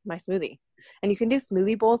my smoothie. And you can do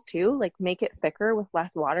smoothie bowls too, like make it thicker with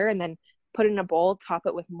less water, and then put it in a bowl, top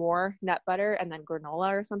it with more nut butter and then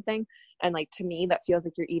granola or something. And like, to me, that feels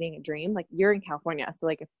like you're eating a dream. Like you're in California. So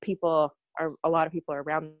like if a lot of people are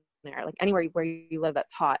around there, like anywhere where you live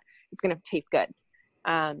that's hot, it's going to taste good.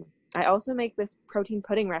 I also make this protein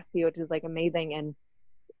pudding recipe, which is like amazing, and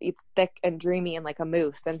it's thick and dreamy and like a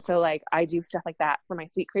mousse. And so like I do stuff like that for my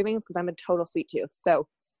sweet cravings because I'm a total sweet tooth. So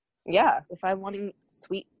yeah, if I'm wanting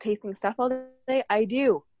sweet tasting stuff all day, I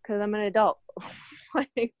do, because I'm an adult.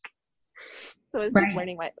 Like, so it's just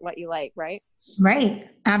learning what you like, right? Right.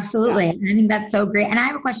 Absolutely. Yeah. And I think that's so great. And I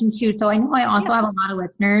have a question too. So I know I also have a lot of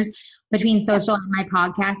listeners between social and my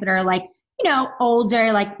podcast that are like,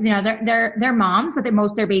 older, like, they're moms, but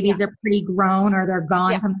most of their babies are pretty grown, or they're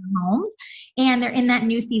gone from their homes. And they're in that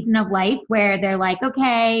new season of life where they're like,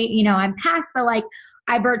 okay, I'm past the,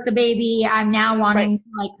 I birthed a baby. I'm now wanting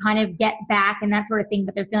to kind of get back and that sort of thing,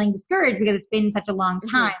 but they're feeling discouraged because it's been such a long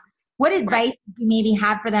time. Mm-hmm. What advice do you maybe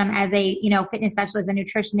have for them as a, fitness specialist and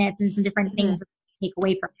nutritionist, and some different things to take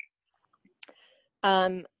away from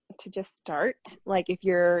it? To just start, like if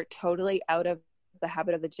you're totally out of the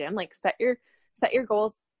habit of the gym, like set your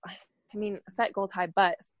goals. I mean, set goals high,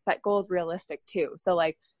 but set goals realistic too. So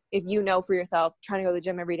like, if for yourself, trying to go to the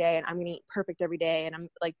gym every day and I'm going to eat perfect every day, and I'm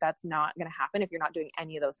like, that's not going to happen if you're not doing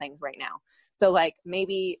any of those things right now. So like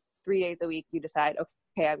maybe 3 days a week you decide,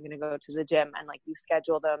 okay, I'm going to go to the gym, and like you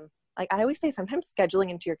schedule them. Like I always say, sometimes scheduling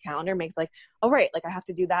into your calendar makes like, oh, right, like I have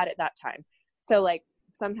to do that at that time. So like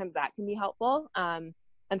sometimes that can be helpful.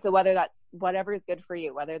 And so whether that's whatever is good for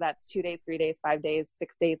you, whether that's 2 days, 3 days, 5 days,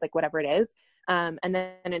 6 days, like whatever it is. And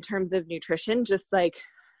then in terms of nutrition, just like,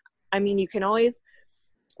 I mean, you can always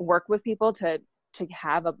work with people to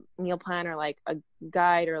have a meal plan or like a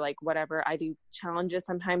guide or like whatever. I do challenges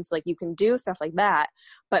sometimes, like you can do stuff like that,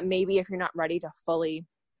 but maybe if you're not ready to fully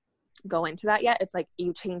go into that yet, it's like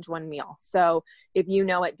you change one meal. So if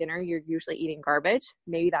at dinner you're usually eating garbage,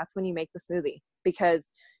 maybe that's when you make the smoothie, because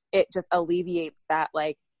it just alleviates that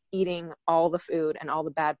like eating all the food and all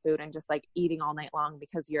the bad food and just like eating all night long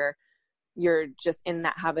because you're just in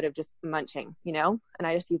that habit of just munching, and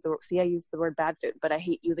I just I use the word bad food, but I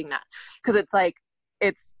hate using that because it's like,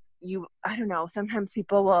 I don't know, sometimes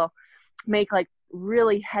people will make like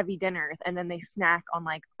really heavy dinners and then they snack on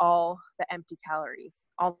like all the empty calories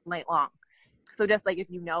all night long. So just like, if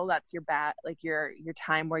that's your bad, like your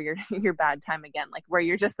time where you're your bad time again, like where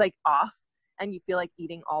you're just like off and you feel like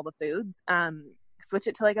eating all the foods, switch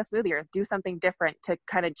it to like a smoothie or do something different to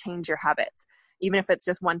kind of change your habits, even if it's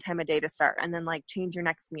just one time a day to start, and then like change your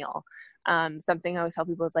next meal. Something I always tell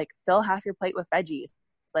people is like fill half your plate with veggies.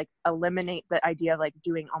 It's like eliminate the idea of like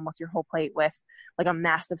doing almost your whole plate with like a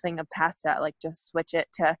massive thing of pasta. Like just switch it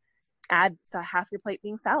to add half your plate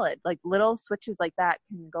being salad. Like little switches like that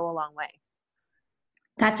can go a long way.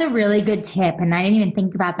 That's a really good tip. And I didn't even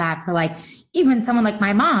think about that for like even someone like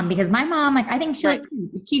my mom, because my mom, like I think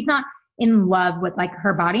she's not in love with like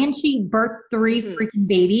her body, and she birthed 3 freaking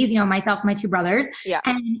babies, myself, my 2 brothers. Yeah.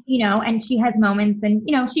 And, and she has moments and,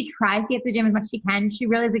 she tries to get to the gym as much as she can. She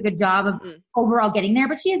really does a good job of overall getting there,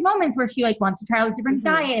 but she has moments where she like wants to try all these different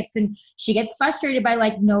diets, and she gets frustrated by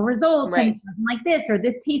like no results and doesn't like this, or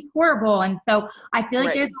this tastes horrible. And so I feel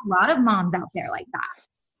like there's a lot of moms out there like that.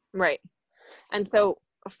 Right. And so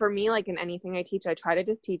for me, like in anything I teach, I try to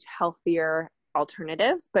just teach healthier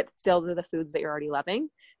alternatives, but still do the foods that you're already loving.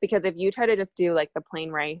 Because if you try to just do like the plain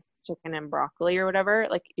rice, chicken and broccoli or whatever,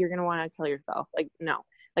 like you're going to want to kill yourself. Like, no,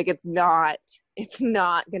 like it's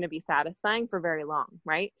not going to be satisfying for very long.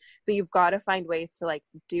 Right. So you've got to find ways to like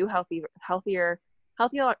do healthier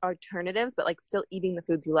alternatives, but like still eating the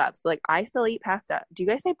foods you love. So like I still eat pasta. Do you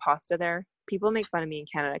guys say pasta there? People make fun of me in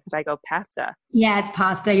Canada because I go pasta. Yeah, it's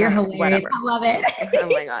pasta. You're hilarious. Whatever. I love it. Oh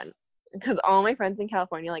my God. Because all my friends in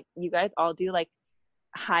California, like you guys all do like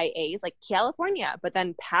high A's, like California, but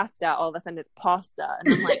then pasta all of a sudden is pasta.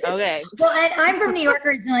 And I'm like, okay. Well, and I'm from New York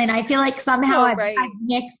originally, and I feel like somehow I've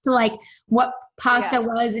mixed like what pasta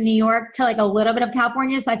was in New York to like a little bit of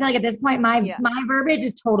California. So I feel like at this point, my verbiage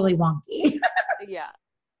is totally wonky. Yeah.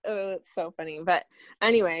 Oh, it's so funny. But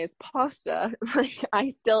anyways, pasta, like I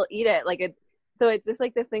still eat it. Like it's just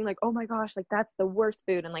like this thing like, oh my gosh, like that's the worst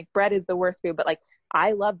food. And like bread is the worst food, but like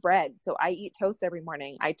I love bread. So I eat toast every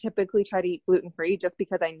morning. I typically try to eat gluten-free just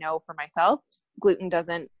because I know for myself, gluten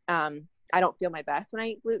doesn't, I don't feel my best when I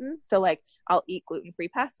eat gluten. So like I'll eat gluten-free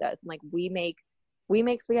pastas. And like we make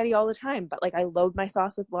spaghetti all the time, but like I load my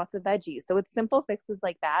sauce with lots of veggies. So it's simple fixes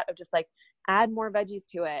like that of just like add more veggies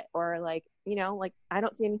to it, or like, you know, like I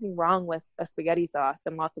don't see anything wrong with a spaghetti sauce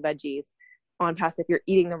and lots of veggies on pasta if you're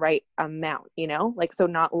eating the right amount, you know, like, so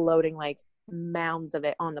not loading like mounds of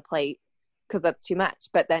it on the plate because that's too much,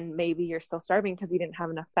 but then maybe you're still starving because you didn't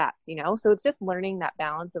have enough fats, you know? So it's just learning that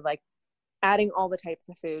balance of like adding all the types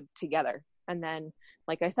of food together. And then,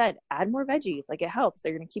 like I said, add more veggies. Like it helps.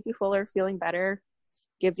 They're going to keep you fuller, feeling better,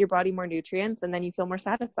 gives your body more nutrients, and then you feel more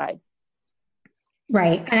satisfied.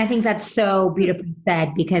 Right. And I think that's so beautifully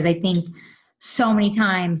said, because I think so many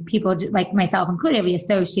times people, like myself included, we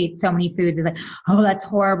associate so many foods as like, oh, that's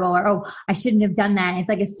horrible, or oh, I shouldn't have done that. And it's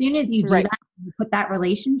like, as soon as you do that, you put that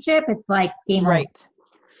relationship, it's like game over.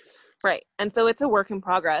 Right. And so it's a work in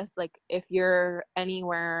progress. Like if you're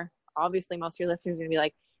anywhere, obviously most of your listeners are going to be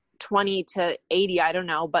like 20 to 80, I don't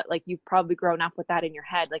know, but like you've probably grown up with that in your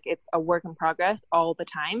head. Like it's a work in progress all the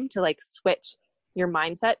time to like switch your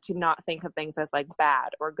mindset to not think of things as like bad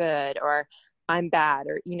or good or I'm bad,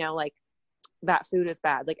 or, you know, like that food is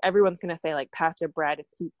bad. Like everyone's going to say like pasta, bread,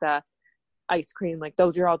 pizza, ice cream, like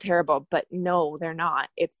those are all terrible, but no, they're not.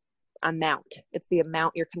 It's amount. It's the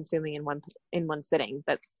amount you're consuming in one sitting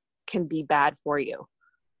that can be bad for you.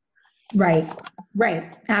 Right.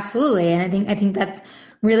 Absolutely. And I think that's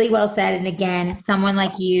really well said. And again, someone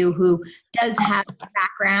like you who does have a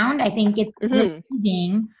background, I think it's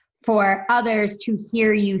relieving for others to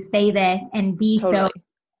hear you say this and be so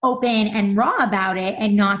open and raw about it,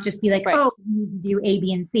 and not just be like, oh, you need to do A,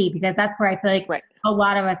 B, and C, because that's where I feel like a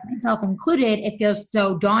lot of us, myself included, it feels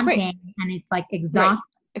so daunting and it's like exhausting.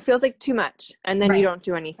 It feels like too much, and then you don't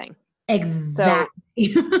do anything.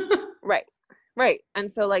 Exactly. So, right.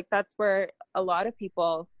 And so like, that's where a lot of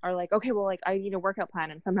people are like, okay, well, like I need a workout plan.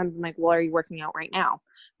 And sometimes I'm like, well, are you working out right now?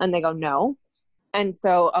 And they go, no. And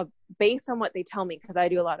so based on what they tell me, because I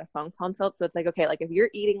do a lot of phone consults. So it's like, okay, like if you're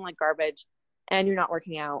eating like garbage and you're not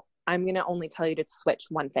working out, I'm going to only tell you to switch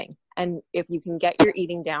one thing. And if you can get your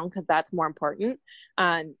eating down, because that's more important.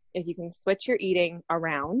 If you can switch your eating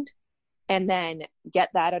around and then get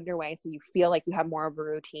that underway, so you feel like you have more of a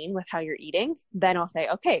routine with how you're eating, then I'll say,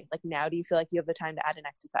 okay, like now do you feel like you have the time to add an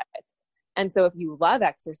exercise? And so if you love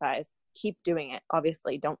exercise, keep doing it.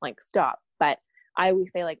 Obviously, don't like stop. But I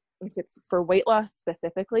always say, like, if it's for weight loss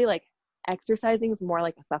specifically, like exercising is more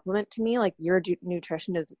like a supplement to me. Like your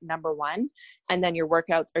nutrition is number one, and then your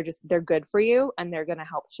workouts are just, they're good for you and they're going to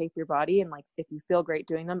help shape your body. And like, if you feel great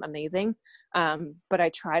doing them, amazing. But I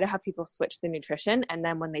try to have people switch the nutrition, and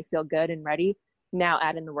then when they feel good and ready, now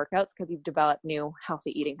add in the workouts, because you've developed new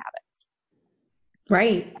healthy eating habits.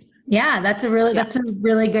 Right. Yeah. That's a really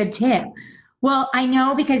good tip. Well, I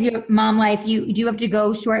know because you're Mom Life, you do have to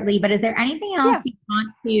go shortly, but is there anything else you want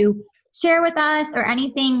to share with us, or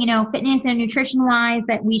anything, you know, fitness and nutrition wise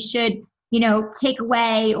that we should, you know, take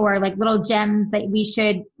away, or like little gems that we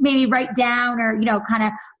should maybe write down, or, you know, kind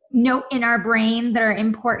of note in our brains that are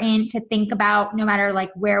important to think about no matter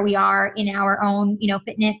like where we are in our own, you know,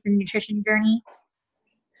 fitness and nutrition journey?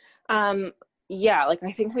 Yeah, like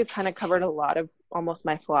I think we've kind of covered a lot of almost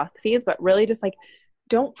my philosophies, but really just like,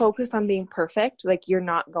 don't focus on being perfect. Like you're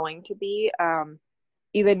not going to be,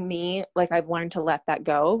 even me, like I've learned to let that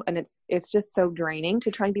go. And it's just so draining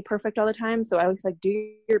to try and be perfect all the time. So I always like,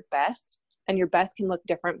 do your best, and your best can look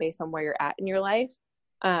different based on where you're at in your life,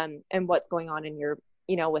 and what's going on in your,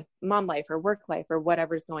 you know, with mom life or work life or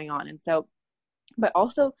whatever's going on. And so, but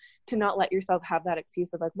also to not let yourself have that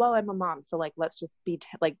excuse of like, well, I'm a mom, so like, let's just be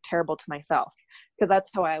like terrible to myself. Because that's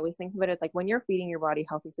how I always think of it, is like when you're feeding your body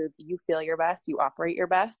healthy foods, you feel your best, you operate your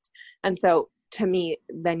best. And so to me,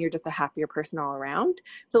 then you're just a happier person all around.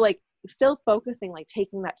 So like still focusing, like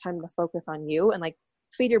taking that time to focus on you, and like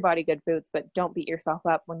feed your body good foods, but don't beat yourself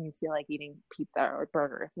up when you feel like eating pizza or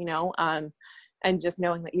burgers, you know, and just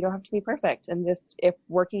knowing that you don't have to be perfect. And just, if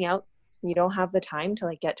working out, you don't have the time to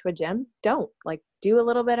like get to a gym, don't, like do a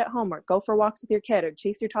little bit at home, or go for walks with your kid, or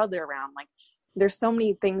chase your toddler around. Like there's so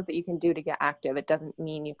many things that you can do to get active. It doesn't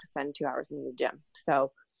mean you have to spend 2 hours in the gym.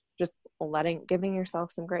 So just giving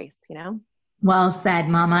yourself some grace, you know? Well said,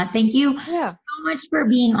 Mama. Thank you so much for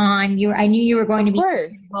being on. I knew you were going to be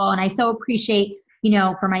useful, and I so appreciate, you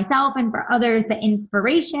know, for myself and for others, the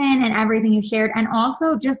inspiration and everything you shared. And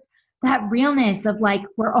also just that realness of like,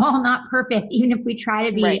 we're all not perfect, even if we try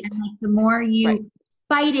to be. And like, the more you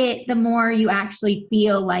fight it, the more you actually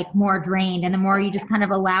feel like more drained, and the more you just kind of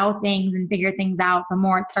allow things and figure things out, the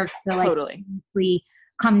more it starts to like seamlessly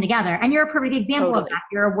come together. And you're a perfect example of that.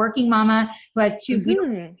 You're a working mama who has two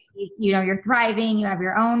beautiful babies. You know, you're thriving. You have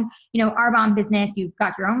your own, you know, Arbonne business. You've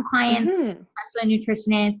got your own clients, especially a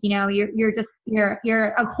nutritionist. You know, you're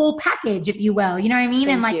a whole package, if you will. You know what I mean?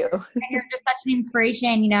 Thank and like, you. and you're just such an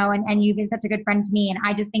inspiration. You know, and you've been such a good friend to me. And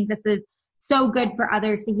I just think this is so good for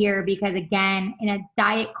others to hear, because again, in a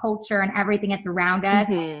diet culture and everything that's around us,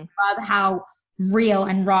 I love how real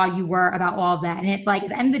and raw you were about all of that. And it's like, at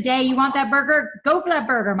the end of the day, you want that burger, go for that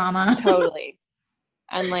burger, mama. Totally.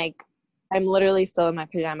 And like, I'm literally still in my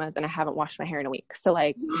pajamas and I haven't washed my hair in a week. So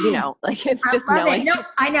like, you know, like it's just knowing. No,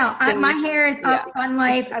 I know. My hair is up on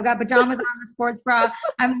life. I've got pajamas on, the sports bra.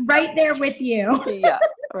 I'm right there with you. Yeah.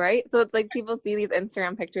 Right. So it's like people see these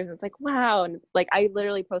Instagram pictures and it's like, wow. And like, I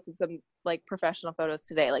literally posted some like professional photos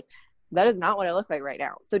today. Like, that is not what I look like right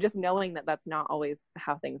now. So just knowing that that's not always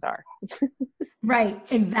how things are. Right.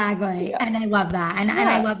 Exactly. Yeah. And I love that. And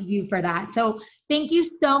I love you for that. So thank you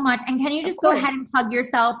so much. And can you just go ahead and plug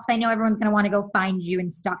yourself? Because I know everyone's going to want to go find you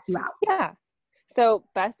and stalk you out. Yeah. So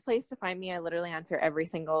best place to find me, I literally answer every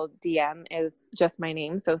single DM, is just my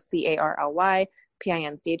name. So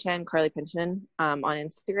CarlyPinchen, Carly Pinchen, on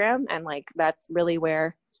Instagram. And like, that's really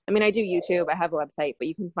where, I mean, I do YouTube, I have a website, but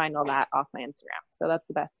you can find all that off my Instagram. So that's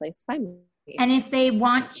the best place to find me. And if they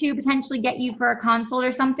want to potentially get you for a consult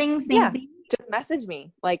or something, same thing? Just message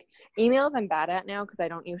me. Like, emails I'm bad at now because I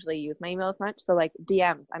don't usually use my emails much. So like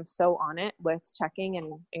DMs, I'm so on it with checking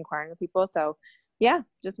and inquiring with people. So yeah,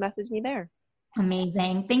 just message me there.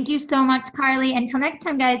 Amazing. Thank you so much, Carly. Until next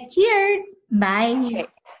time, guys. Cheers. Bye. Okay.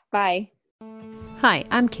 Bye. Hi,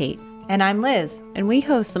 I'm Kate. And I'm Liz. And we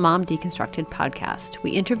host the Mom Deconstructed podcast.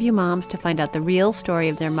 We interview moms to find out the real story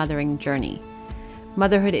of their mothering journey.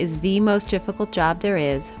 Motherhood is the most difficult job there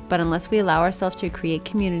is, but unless we allow ourselves to create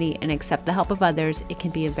community and accept the help of others, it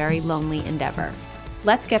can be a very lonely endeavor.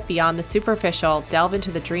 Let's get beyond the superficial, delve into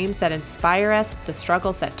the dreams that inspire us, the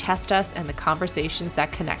struggles that test us, and the conversations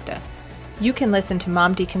that connect us. You can listen to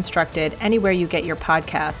Mom Deconstructed anywhere you get your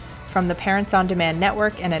podcasts, from the Parents on Demand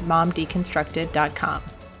Network and at momdeconstructed.com.